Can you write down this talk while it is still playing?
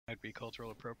might be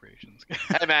cultural appropriations.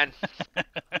 Hey, man.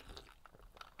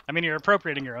 I mean, you're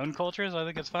appropriating your own culture, so I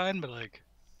think it's fine, but like,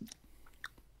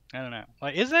 I don't know.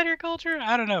 Like, is that your culture?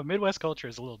 I don't know. Midwest culture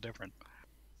is a little different.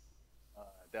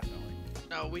 Definitely.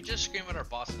 No, we just scream at our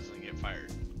bosses and get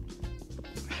fired.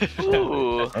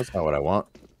 Ooh. That's not what I want.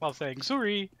 While saying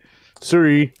sorry.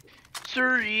 Sorry.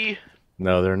 Sorry.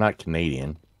 No, they're not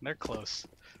Canadian. They're close.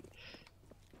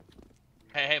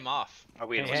 Hey, Moff. Are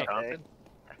we in Hey, hey. Wisconsin?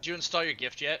 Did you install your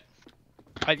gift yet?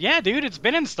 Yeah, dude, it's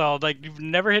been installed. Like, you've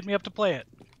never hit me up to play it.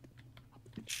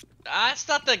 That's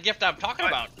not the gift I'm talking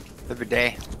about. Every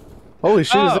day. Holy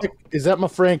shit! Oh. Is that my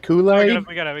friend We Kool-Aid?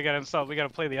 gotta install. We gotta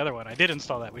play the other one. I did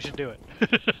install that. We should do it.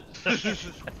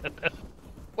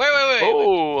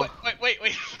 Oh. Wait.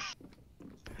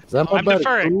 Is that my I'm buddy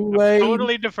deferring. I'm Kool-Aid?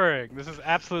 totally deferring. This is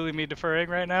absolutely me deferring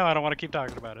right now. I don't want to keep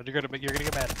talking about it. You're gonna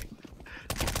get mad at me.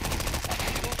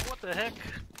 What the heck?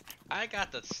 I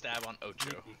got the stab on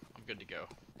Ocho. I'm good to go.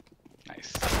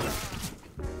 Nice.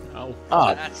 Oh.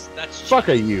 Ah, That's fuck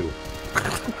are you?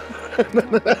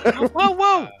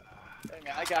 Whoa! Hey,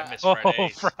 man, I got miss Oh,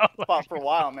 Fridays. spot for a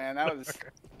while, man. That was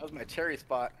my cherry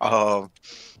spot. Oh,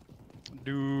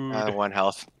 Dude. 1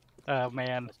 health. Oh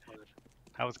man.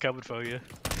 I was coming for you.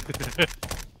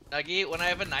 Nuggy, when I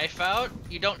have a knife out,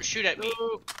 you don't shoot at me.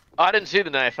 Oh, I didn't see the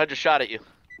knife. I just shot at you.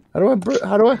 How do I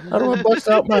bust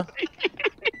out my?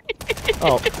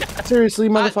 Oh, seriously,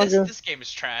 motherfucker! This game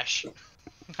is trash.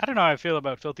 I don't know how I feel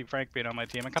about Filthy Frank being on my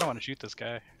team. I kind of want to shoot this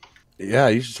guy. Yeah,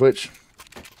 you should switch.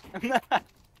 It's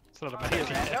not a bad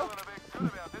idea.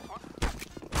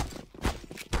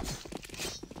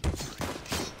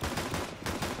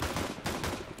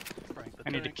 I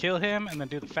need to kill him and then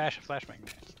do the flashbang.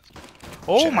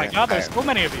 Oh my god, there's so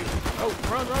many of you. Oh,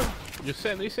 run. You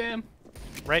Sam, you Sam.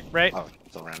 Right. Oh,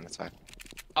 still around. That's fine.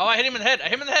 Oh, I hit him in the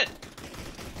head.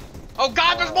 Oh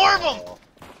god, there's more of them!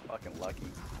 Fucking lucky.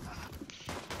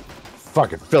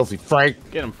 Fucking filthy Frank.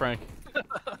 Get him, Frank.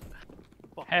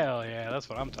 Hell yeah, that's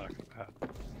what I'm talking about.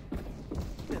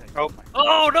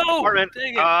 Oh no! Apartment.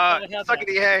 Dang it.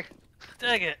 Suckity hey.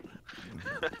 Dang it.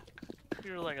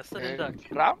 You're like a sitting duck.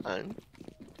 Fraulein.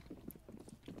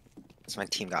 So my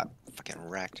team got fucking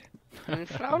wrecked.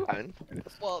 Fraulein.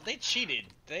 Well, they cheated.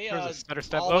 They There's a stutter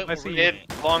step. all Oh, went I with see you. Mid,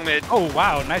 long mid. Oh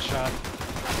wow, nice shot.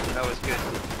 That was good.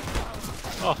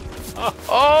 Oh.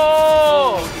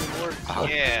 Oh!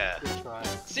 Yeah. Good try.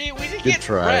 See, we didn't Good get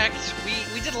try. wrecked.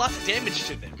 We did lots of damage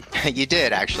to them. You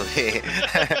did actually.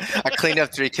 I cleaned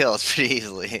up 3 kills pretty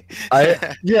easily.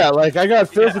 Yeah, like I got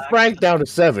filthy Frank down to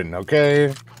 7.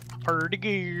 Okay, Pretty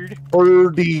good.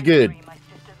 pretty good.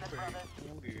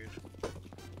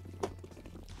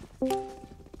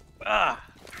 Ah!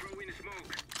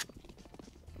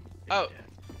 Oh.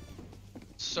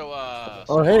 So,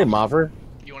 Oh hey, Moffer,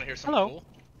 you want to hear something Hello. cool?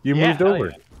 you Yeah, moved hell over.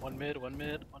 yeah. One mid, one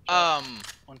shot,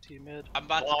 one T mid. I'm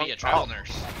about to be a travel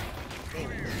nurse.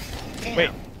 Wait,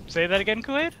 say that again,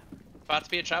 Kool-Aid? About to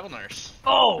be a travel nurse.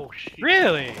 Oh, shit.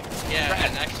 Really? Yeah,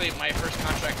 and actually my first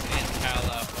contract's in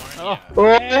California.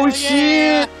 Oh Hell shit!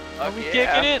 yeah. Are we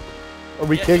kicking it? Are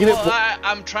we Yeah, kicking well, it?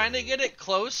 I'm trying to get it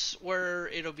close where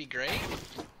it'll be great.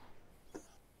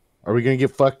 Are we gonna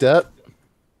get fucked up?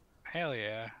 Hell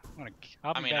yeah.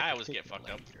 I mean, I always get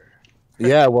fucked up.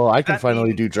 Yeah, well, I can That finally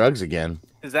mean- do drugs again.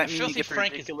 Does that mean Filthy you get the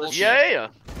Frank is ridiculous? bullshit. Yeah.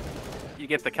 You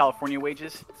get the California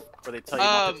wages, where they tell you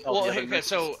not to tell Well, the other okay, nurses?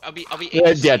 so I'll be Yeah,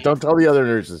 agency. yeah. Don't tell the other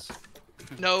nurses.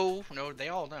 No, they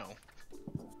all know.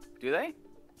 Do they?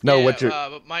 No, Yeah, what you're.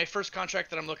 but my first contract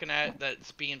that I'm looking at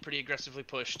that's being pretty aggressively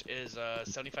pushed is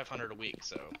 7,500 a week.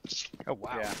 So. Oh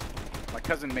wow. Yeah. My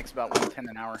cousin makes about 110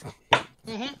 an hour.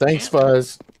 Thanks,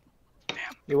 Fuzz.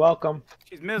 You're welcome.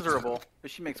 She's miserable, but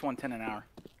she makes 110 an hour.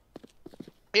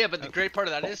 Yeah, but the great part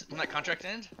of that is when that contract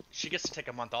ends, she gets to take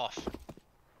a month off.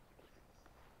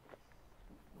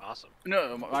 Awesome.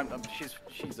 No,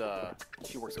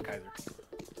 she works at Kaiser.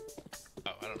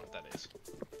 Oh, I don't know what that is.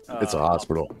 It's a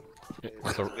hospital.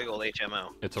 It's a Big old HMO.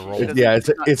 it's a roll. Yeah,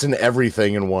 it's an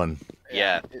everything in one.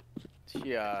 Yeah.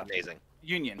 She Amazing.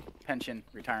 union, pension,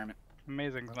 retirement.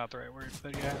 Amazing is not the right word,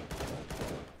 but yeah.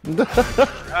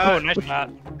 Oh, Nice shot.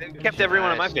 It kept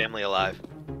everyone in my family alive.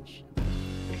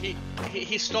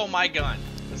 He stole my gun.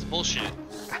 That's bullshit.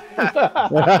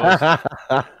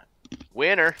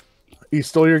 Winner. He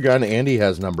stole your gun and he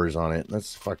has numbers on it.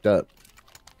 That's fucked up.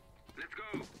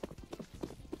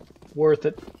 Worth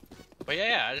it. But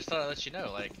yeah, I just thought I'd let you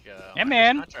know, like, Yeah, my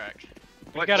man. first contract. You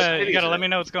What gotta city is let it? me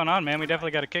know what's going on, man. We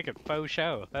definitely gotta kick it. Faux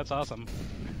show. That's awesome.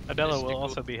 Adela Yes, will be cool.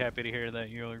 also be happy to hear that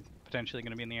you're potentially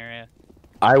gonna be in the area.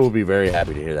 I will be very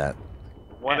happy to hear that.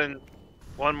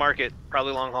 One market,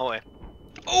 probably long hallway.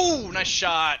 Oh, nice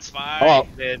shot, Spy. Oh,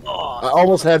 Mid. I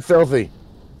almost had Filthy.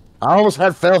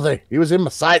 He was in my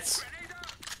sights.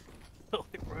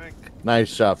 Filthy Frank.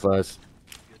 Nice shot, Fuzz.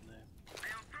 Good name.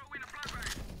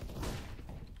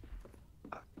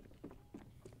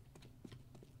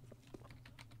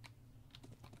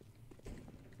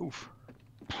 Oof.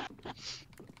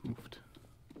 Oofed.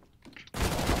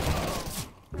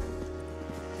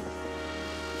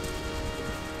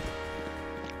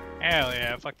 Hell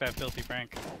yeah, fuck that filthy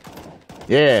Frank.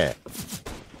 Yeah.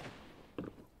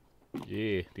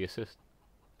 Yeah, the assist.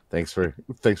 Thanks for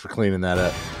cleaning that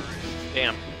up.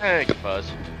 Damn. Thank you,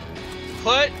 Fuzz.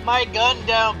 Put my gun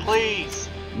down, please.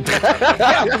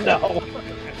 No.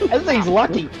 I think he's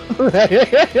lucky.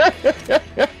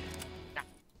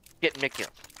 Get Mickey.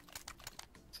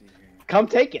 Come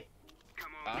take it.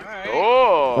 Alright.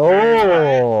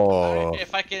 Oh. Oh.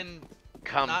 If I can.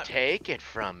 Come Not- take it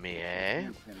from me, eh?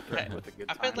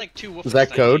 I've had like 2 Wolfenstein Is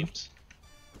that code? games.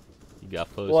 You got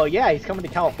Fuzz. Well, yeah, he's coming to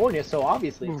California, so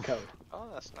obviously it's code. Oh,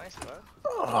 that's nice, bud.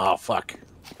 Oh fuck.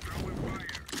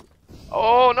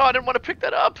 Oh no, I didn't want to pick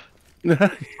that up. You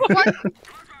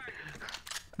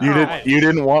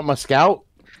didn't want my scout?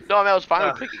 No, I mean I was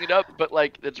fine with picking it up, but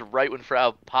like it's right when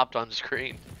Frau popped on the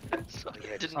screen. So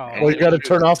I didn't. Oh. Well, you got to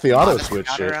turn off the auto switch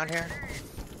Got shit. around here.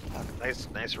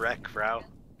 Nice wreck, Frau.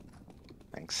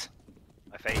 Thanks.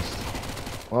 My face.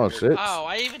 Oh shit. Oh,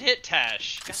 I even hit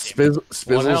Tash. God damn it.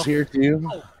 Spizzle's health. here too.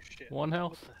 Oh shit. One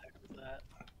health. What the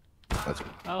heck was that?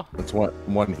 Oh. That's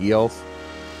one health.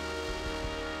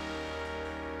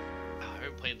 Oh, I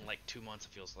haven't played in like 2 months,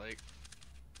 it feels like.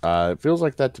 It feels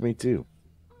like that to me too.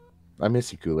 I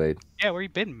miss you, Kool-Aid. Yeah, where you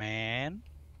been, man?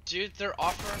 Dude, they're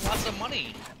offering lots of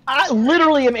money. I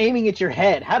literally am aiming at your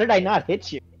head. How did I not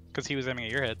hit you? Because he was aiming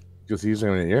at your head. Just using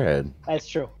it in your head. That's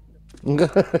true. Well,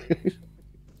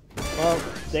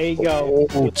 there you go.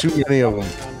 Oh, too many of them.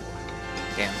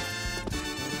 Damn.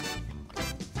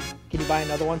 Can you buy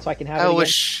another one so I can have it I again?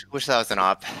 wish that was an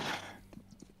op.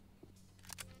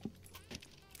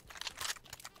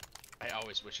 I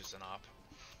always wish it's an op.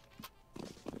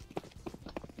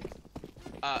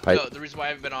 Pipe. No, the reason why I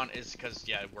haven't been on is because,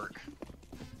 yeah, work.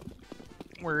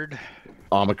 Word.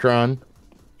 Omicron.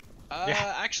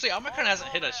 Yeah. Actually, Omicron hasn't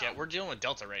hit us yet. We're dealing with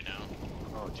Delta right now.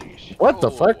 Oh jeez. What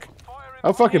the fuck?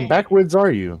 How fucking backwoods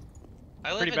are you?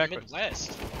 I live Pretty in backwards.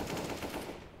 Midwest.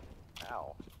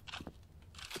 Ow.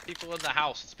 People in the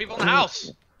house. It's people in the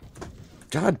house.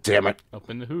 God damn it. Up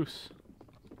in the hoose.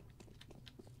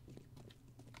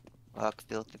 Fuck,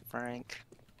 filthy Frank.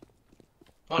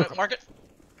 Want it, mark it?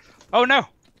 Oh no!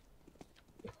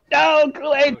 No,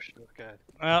 Kool-Aid! Oh shit. God.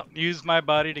 Well, use my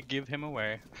body to give him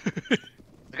away.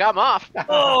 I got him off.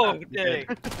 Oh dang.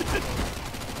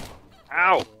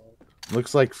 Ow.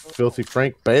 Looks like Filthy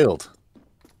Frank bailed.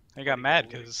 I got mad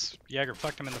because Jagger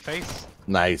fucked him in the face.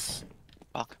 Nice.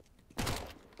 Fuck.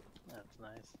 That's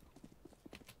nice.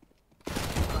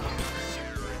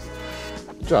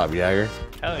 Good job, Jagger.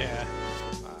 Hell yeah.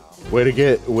 Way to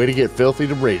get Filthy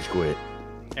to rage quit.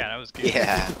 Yeah, that was good.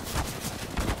 Yeah.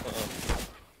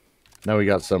 Now we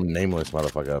got some nameless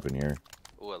motherfucker up in here.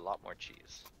 Ooh, a lot more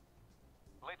cheese.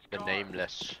 The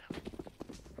nameless.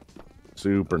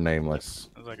 Super nameless.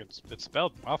 I was like, it's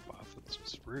spelled off. It's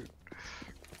just rude.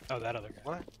 Oh, that other guy.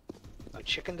 What? My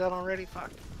chicken done already?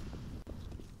 Fuck.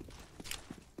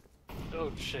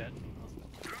 Oh shit.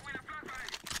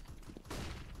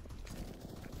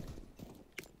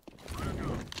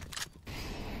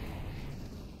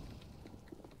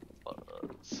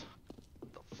 Fuzz.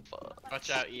 The fuck? Watch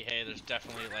out, Ihei. There's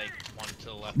definitely like one to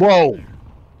the left. Whoa!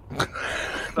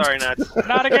 Sorry, nuts.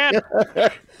 Not again!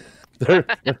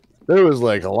 there was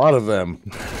like a lot of them.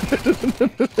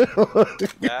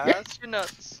 That's your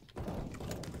nuts.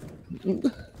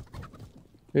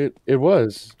 It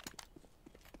was.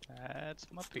 That's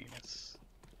my penis.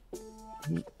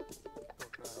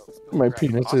 My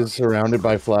penis is surrounded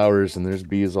by flowers and there's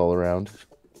bees all around.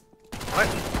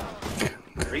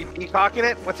 What? Are you peacocking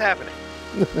it? What's happening?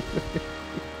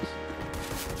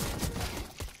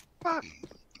 Fuck.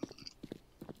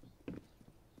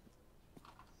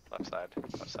 Left side.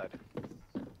 Left side.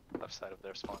 Left side of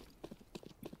their spawn.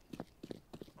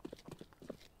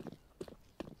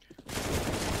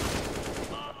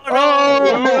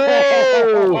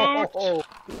 Oh!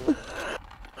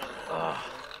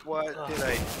 What did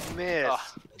I miss?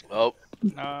 Oh.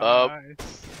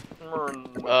 Nice.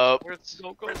 Where's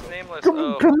nameless? Come,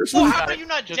 Oh. come, Well, how are you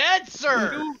not dead,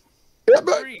 sir?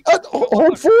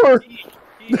 hold four! He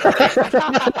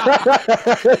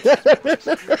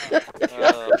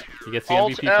gets the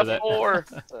Alt MVP for that.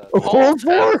 F4. Hold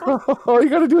four! All you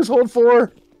gotta do is hold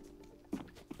four.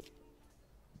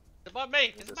 My above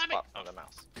me. He's Need to above me. spot on the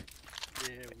mouse.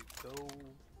 There we go.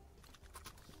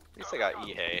 At least I got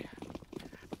E-Hay.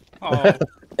 Oh,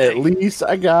 At least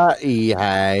I got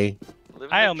E-Hay. Living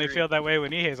I the only dream. feel that way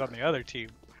when Ihei's on the other team.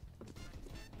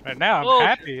 Right now, I'm Oh,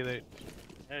 happy that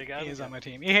There you go. Ihei's on my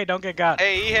team. Ihei, don't get got.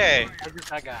 Hey, E-Hay!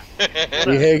 I got.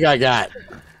 E-Hay got.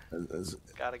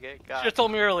 Gotta get got. Just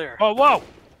told me earlier. Oh, whoa!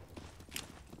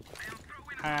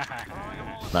 Ha, ha,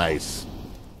 ha. Nice.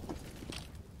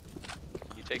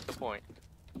 You take the point.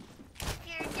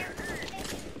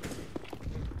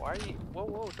 Why are you? Whoa,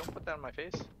 whoa! Don't put that in my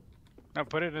face. No,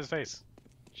 put it in his face.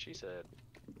 She said.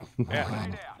 Yeah.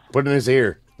 Put it in his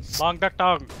ear. Long duck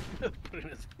dong. Put it in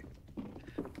his-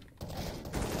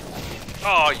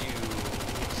 Oh, you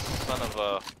son of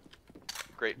a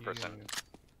great person.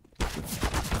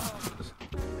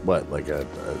 What, like a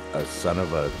son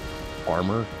of a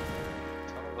farmer?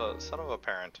 Son of a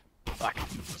parent.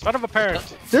 Son of a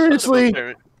parent. Seriously?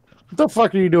 What the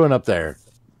fuck are you doing up there?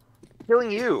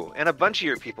 Killing you and a bunch of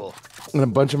your people. And a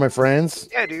bunch of my friends?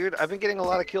 Yeah, dude. I've been getting a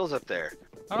lot of kills up there.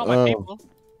 I don't my Oh. people.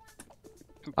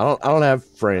 I don't have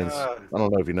friends. I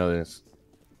don't know if you know this.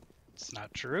 It's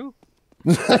not true.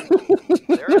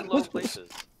 They're in low places.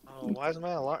 Oh, why is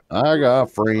my alarm? I got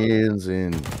friends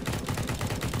in.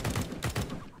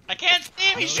 I can't see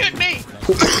him. He's shooting me.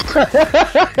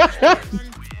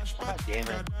 God damn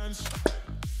it.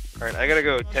 Alright, I gotta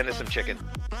go tend to some chicken.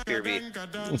 Beer B.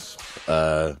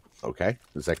 Okay.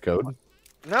 Is that code?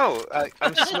 No,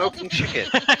 I'm smoking chicken.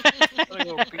 That's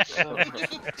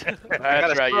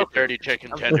right, you dirty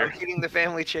chicken tender. I'm eating the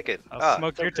family chicken. I'll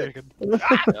smoke your chicken.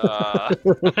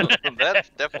 That's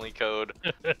definitely code.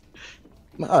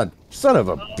 Son of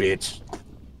a bitch.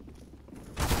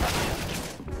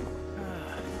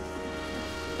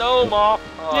 No, Moth.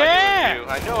 Oh, Yeah! I knew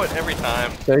it. I know it every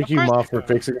time. Thank you, course Moff, you for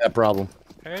fixing that problem.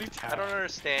 I Anytime. don't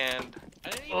understand. I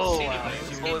didn't even Oh, see wow. anybody.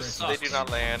 This game Bullets, they sucks. do not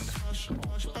land.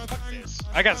 Fuck this.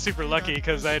 I got super lucky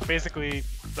because I had basically,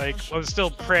 like, I was still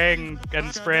praying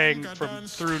and spraying from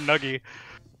through Nuggy.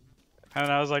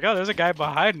 And I was like, oh, there's a guy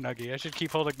behind Nuggy. I should keep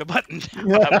holding the button.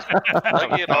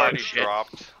 Nuggy had already shit.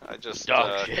 dropped. I just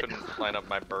Dog shit. couldn't line up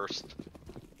my burst.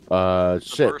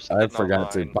 Shit. burst I did not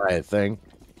forgot to line. buy a thing.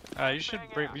 You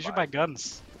should buy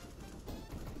guns.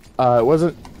 It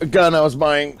wasn't a gun I was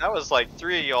buying. That was like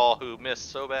 3 of y'all who missed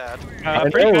so bad. I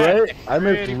Pretty know, bad. right? I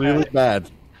missed Pretty really bad.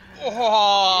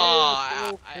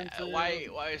 Oh, why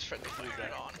is Fred the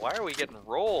that on? Why are we getting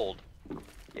rolled?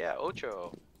 Yeah,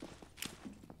 Ocho.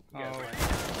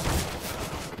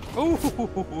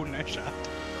 Ooh, nice shot.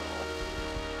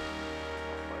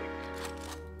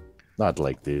 Not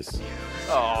like this.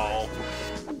 Oh.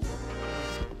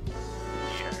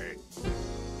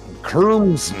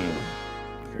 Crimson.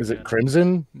 Is it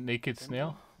Crimson? Naked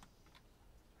snail?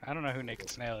 I don't know who Naked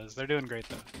Snail is. They're doing great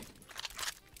though.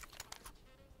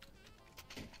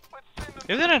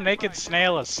 Isn't a naked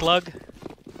snail a slug?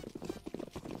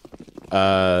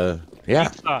 Yeah.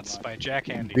 Deep Thoughts by Jack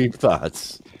Handy. Deep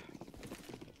thoughts.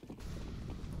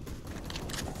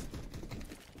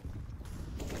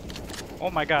 Oh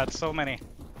my god, so many.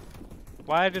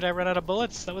 Why did I run out of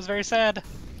bullets? That was very sad.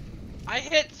 I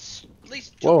hit at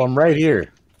least two Whoa, people. I'm right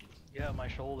here. Yeah, my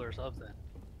shoulder or something.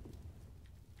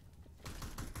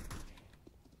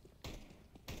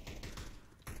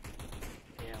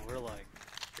 Yeah, we're like,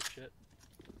 good shit.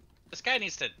 This guy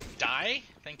needs to die.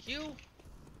 Thank you.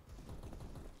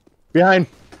 Behind.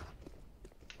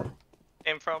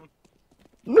 Came from?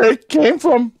 It came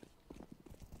from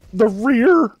the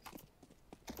rear.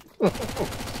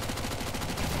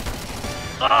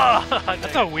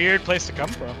 That's a weird place to come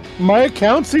from. My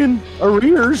account's in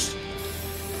arrears.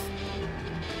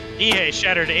 EA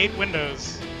shattered 8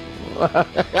 windows.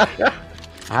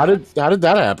 How did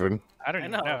that happen? I don't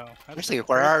even know. That's Actually,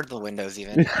 where are the windows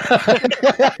even?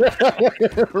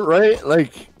 Right?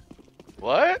 Like,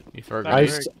 What? You throw a I-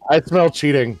 grenade? I smell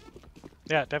cheating.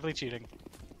 Yeah, definitely cheating.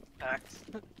 Axe.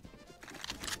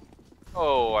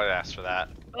 Oh, I asked for that.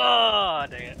 Oh,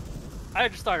 dang it. I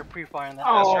just started pre-firing that.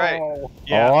 That's right.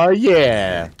 Yeah. Oh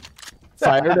yeah.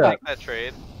 Fired I up. like that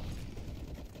trade.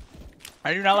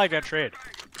 I do not like that trade.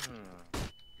 Hmm.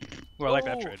 Well, I like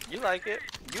that Oh, trade. You like it.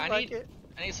 You I like need- it.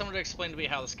 I need someone to explain to me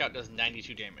how the scout does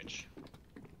 92 damage.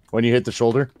 When you hit the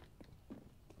shoulder.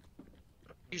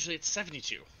 Usually it's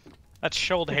 72. That's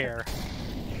shoulder hair.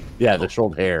 Yeah, the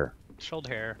shoulder hair. Shoulder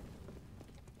hair.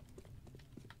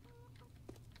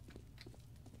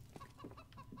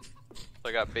 So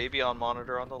I got baby on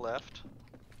monitor on the left.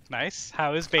 Nice.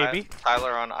 How is baby?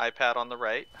 Tyler on iPad on the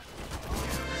right.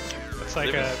 Looks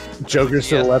like a Joker's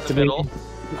to the DS left in of the me. middle.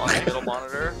 On the middle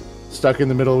monitor. Stuck in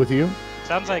the middle with you.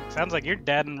 sounds like you're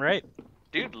dead and right.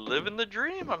 Dude, living the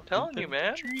dream. I'm telling you,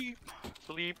 man. Dream.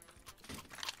 Sleep.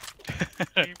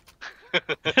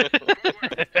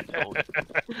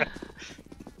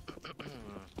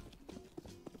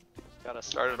 Gotta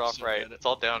start it I'm off so right. dead. It's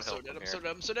all I'm downhill so dead. from I'm here. so dead.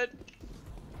 I'm so dead.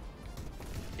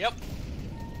 Yep.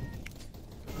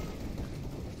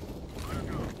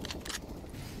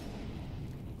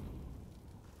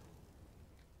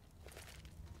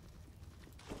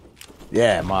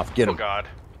 Yeah, Moth, get Oh him. god.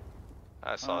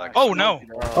 I saw that. Oh no!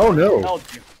 Oh no, Held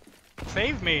you.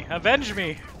 Save me! Avenge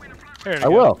me! There we I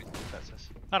go. will.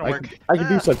 That'll work. I can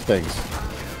do such things.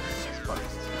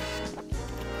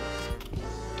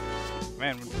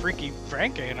 Man, when Freaky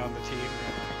Frank ain't on the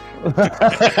team.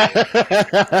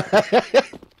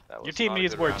 That was Your team not a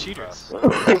needs good more round for cheaters.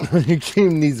 us. Your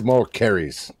team needs more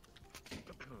carries.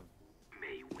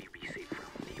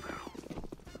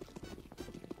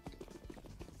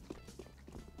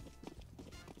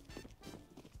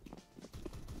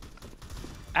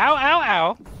 Ow, ow,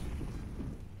 ow!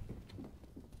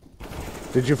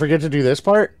 Did you forget to do this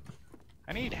part?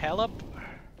 I need help.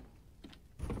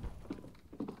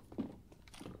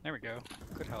 There we go.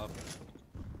 Good help.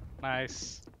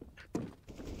 Nice.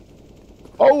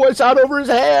 Oh, it's out over his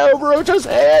head, over Ocho's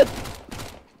head.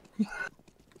 Oh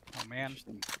man.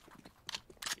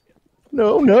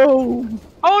 No, no.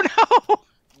 Oh no!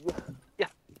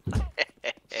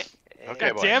 Okay,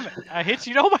 God boy. damn it! I hit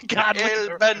you. Oh my god! look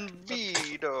El at the-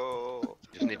 Bandido.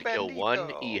 Just need to kill one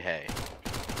Bandito. Ihe.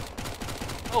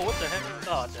 Oh, what the heck?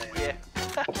 Oh, dang. Yeah.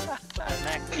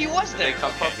 He was Did they there.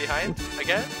 come from behind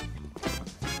again?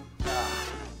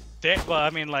 Well, I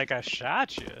mean, like, I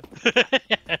shot you.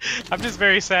 I'm just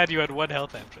very sad you had 1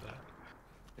 health after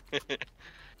that.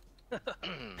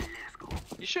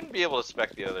 You shouldn't be able to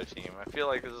spec the other team. I feel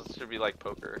like this should be like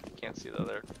poker. You can't see the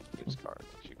other team's card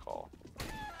that you call.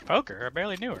 Poker? I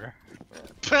barely knew her.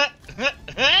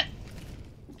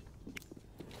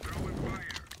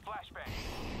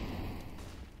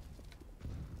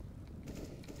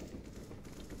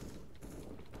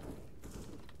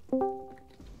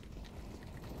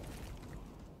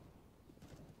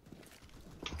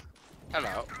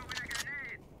 Hello.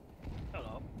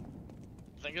 Hello.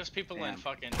 I think there's people in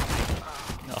fucking.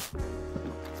 No.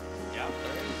 Yeah,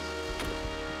 there is.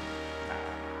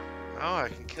 Oh, I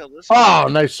can kill this. Oh,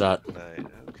 nice shot. Right,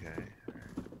 okay.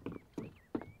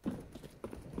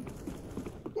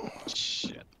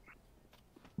 Shit.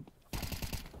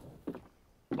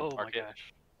 Oh my Market.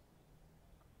 gosh.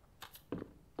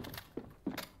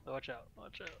 Watch out.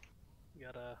 Watch out. You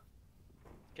gotta.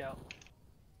 Scout.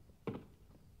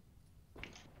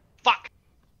 Fuck.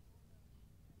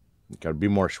 Gotta be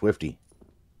more swifty.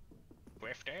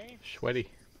 Swifty? Sweaty.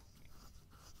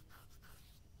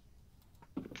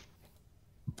 I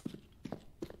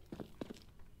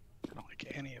don't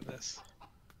like any of this.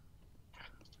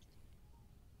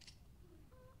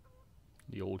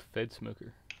 The old Fed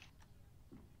smoker.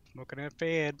 Smoking that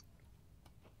fed.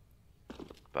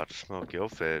 About to smoke your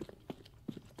fed.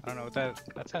 I don't know what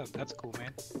that's cool,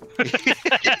 man.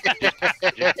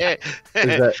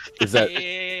 Is that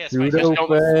Yeah. pseudo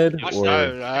fed Watch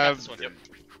or this one.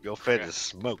 Your fed is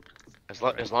smoked. As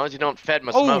long as you don't fed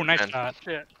my Oh, smoke, nice man. shot.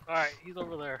 Shit. Alright, he's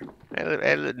over there.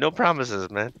 Hey, no promises,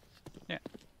 man.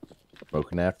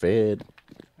 smoking that fed?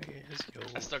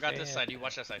 I still got this side. You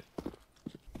watch that side.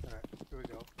 Alright, here we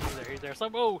go. He's there.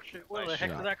 Some. Oh shit. Where the Nice heck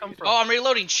shot. did that come from? Oh, I'm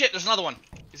reloading. Shit, there's another one.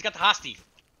 He's got the hostie.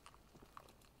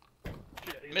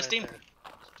 Shit, he's missed right him? there.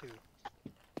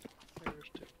 There's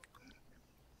two.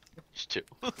 Just two.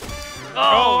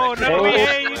 Oh, that no, killed.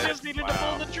 EA, you just needed to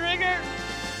pull the trigger.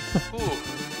 Ooh.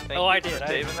 Thank Oh, you I for did.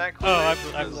 saving that Oh, I'm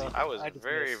quick, low. because I was I just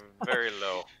very, missed. very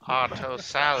low. Auto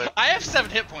salad. I have 7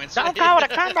 hit points. Don't call it a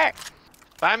comeback.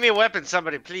 Buy me a weapon,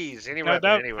 somebody, please. Any No, weapon,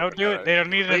 any don't weapon. do it. They don't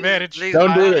need an Please, advantage. please Don't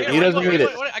buy do me it. a He weapon. doesn't need it.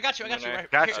 I got you.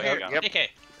 Right Gotcha. here. Yep. AK.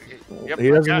 Yep, He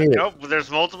doesn't need it. Nope, there's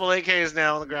multiple AKs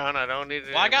now on the ground. I don't need it.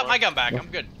 Well, I got anymore. my gun back. I'm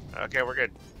good. Okay, we're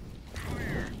good.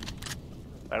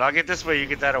 Alright, I'll get this way, you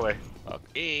get that away.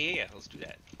 Yeah. Let's do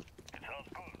that.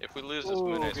 If we lose, it's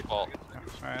Mune's fault.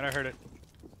 Alright, I heard it.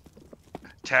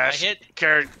 Tash, I hit-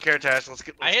 Care Tash, let's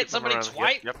get. I let's hit get them somebody around.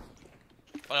 twice? Yep.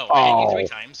 Oh, I hit you Oh. 3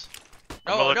 times.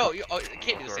 No, Bullet- no, you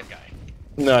can't do the same guy.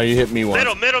 No, you hit me once.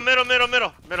 Middle.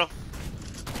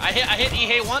 I hit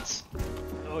Ihe once.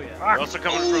 Oh yeah. They're also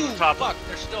coming from the top. Fuck,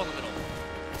 they're still in the middle.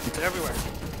 They're everywhere.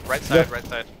 Right side, right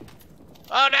side.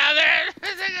 Oh, down there!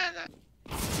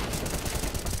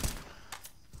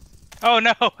 Oh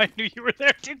no, I knew you were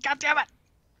there, dude. God damn it.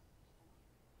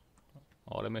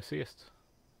 All them assists.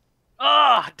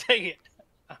 Ah, dang it.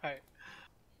 Alright.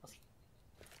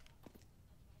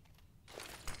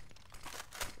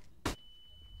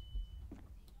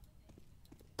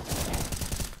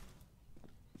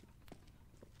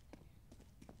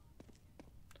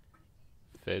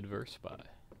 Fed versus Spy.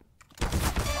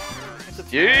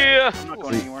 Yeah. I'm not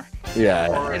going anywhere. Yeah.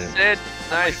 Nice, Sid.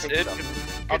 Nice, Sid.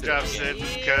 Good job, Sid.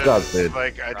 Good job, Because Sid.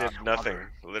 like I did nothing,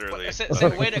 literally. Sid,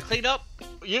 way to clean up.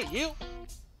 You. Nice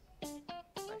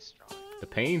drawing. The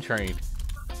pain train.